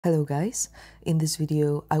Hello guys, in this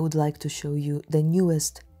video I would like to show you the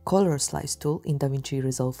newest color slice tool in Davinci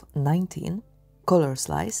Resolve 19. Color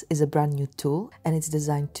Slice is a brand new tool and it's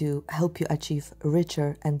designed to help you achieve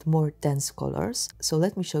richer and more dense colors. So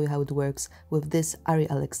let me show you how it works with this Ari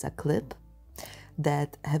Alexa clip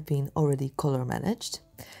that have been already color managed.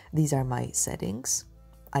 These are my settings.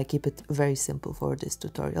 I keep it very simple for this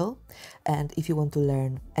tutorial, and if you want to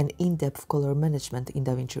learn an in-depth color management in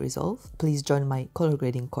Davinci Resolve, please join my color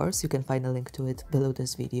grading course. You can find a link to it below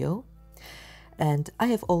this video. And I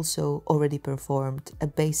have also already performed a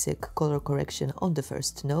basic color correction on the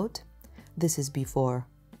first note. This is before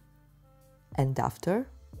and after,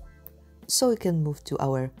 so we can move to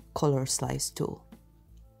our color slice tool.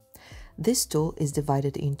 This tool is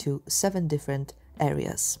divided into 7 different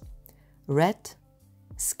areas: red,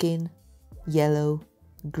 skin, yellow,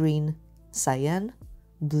 green, cyan,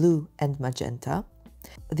 blue and magenta.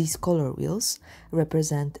 These color wheels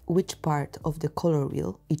represent which part of the color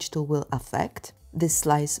wheel each tool will affect. This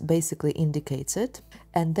slice basically indicates it,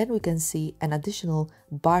 and then we can see an additional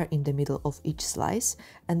bar in the middle of each slice,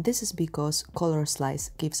 and this is because color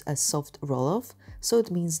slice gives a soft roll-off, so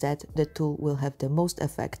it means that the tool will have the most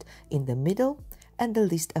effect in the middle and the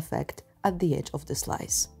least effect at the edge of the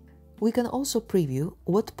slice. We can also preview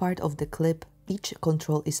what part of the clip each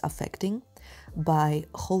control is affecting by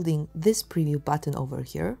holding this preview button over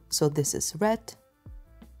here. So this is red,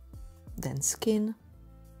 then skin,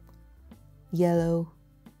 yellow,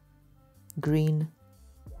 green,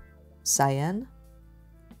 cyan,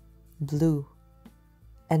 blue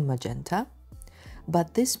and magenta.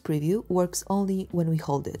 But this preview works only when we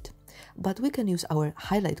hold it. But we can use our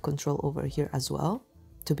highlight control over here as well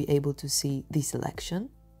to be able to see the selection.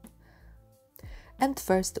 And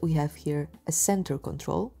first we have here a center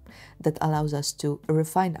control that allows us to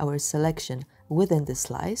refine our selection within the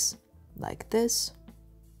slice, like this.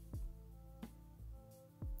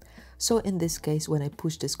 So in this case, when I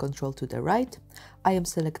push this control to the right, I am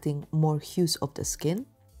selecting more hues of the skin,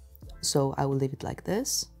 so I will leave it like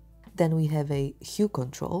this. Then we have a hue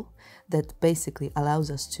control that basically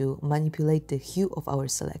allows us to manipulate the hue of our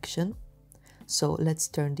selection. So let's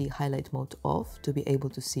turn the highlight mode off to be able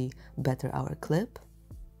to see better our clip.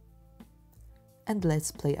 And let's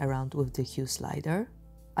play around with the hue slider.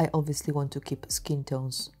 I obviously want to keep skin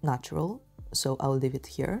tones natural, so I'll leave it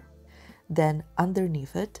here. Then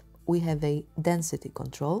underneath it, we have a density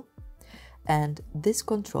control. And this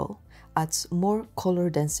control adds more color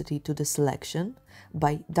density to the selection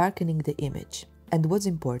by darkening the image. And what's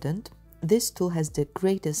important, this tool has the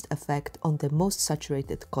greatest effect on the most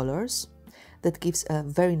saturated colors, that gives a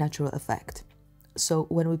very natural effect. So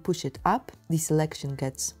when we push it up, the selection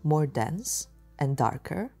gets more dense and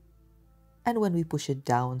darker, and when we push it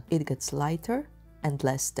down, it gets lighter and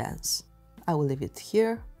less dense. I will leave it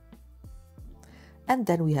here. And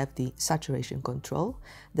then we have the saturation control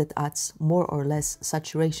that adds more or less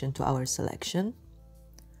saturation to our selection,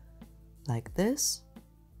 like this.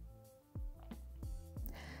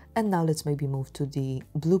 And now let's maybe move to the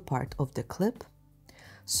blue part of the clip.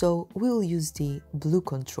 So we'll use the blue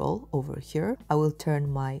control over here. I will turn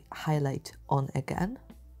my highlight on again,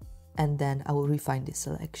 and then I will refine the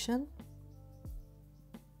selection.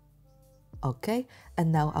 Okay,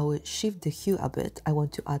 and now I will shift the hue a bit. I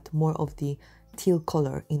want to add more of the teal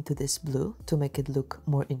color into this blue to make it look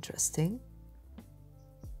more interesting.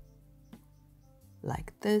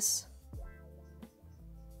 Like this.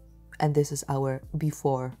 And this is our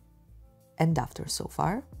before and after so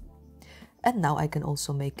far. And now I can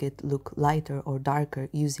also make it look lighter or darker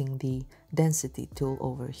using the density tool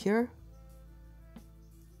over here.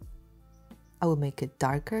 I will make it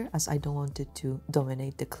darker as I don't want it to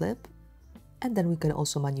dominate the clip. And then we can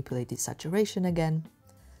also manipulate the saturation again.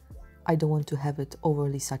 I don't want to have it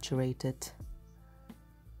overly saturated,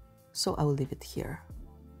 so I will leave it here.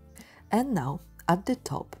 And now at the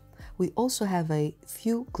top, we also have a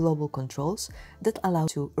few global controls that allow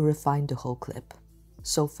to refine the whole clip.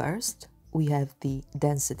 So first, we have the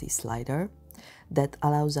density slider that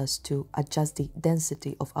allows us to adjust the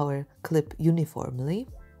density of our clip uniformly,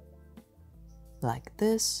 like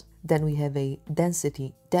this. Then we have a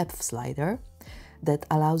density depth slider that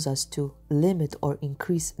allows us to limit or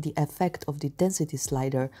increase the effect of the density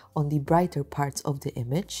slider on the brighter parts of the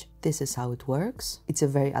image. This is how it works. It's a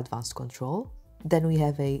very advanced control. Then we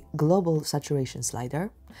have a global saturation slider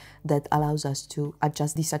that allows us to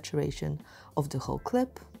adjust the saturation of the whole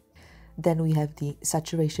clip. Then we have the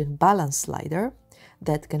saturation balance slider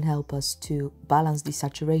that can help us to balance the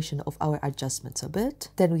saturation of our adjustments a bit.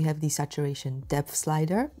 Then we have the saturation depth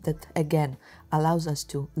slider that again allows us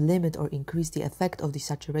to limit or increase the effect of the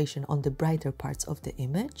saturation on the brighter parts of the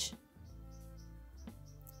image.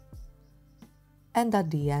 And at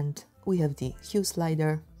the end, we have the hue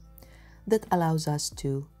slider that allows us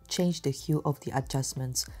to change the hue of the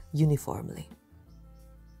adjustments uniformly.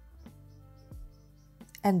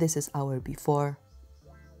 And this is our before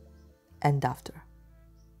and after.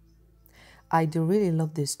 I do really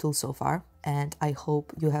love this tool so far, and I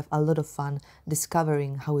hope you have a lot of fun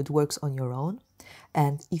discovering how it works on your own.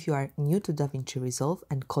 And if you are new to DaVinci Resolve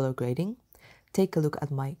and color grading, take a look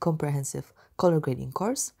at my comprehensive color grading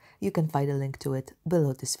course. You can find a link to it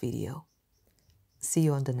below this video. See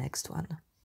you on the next one.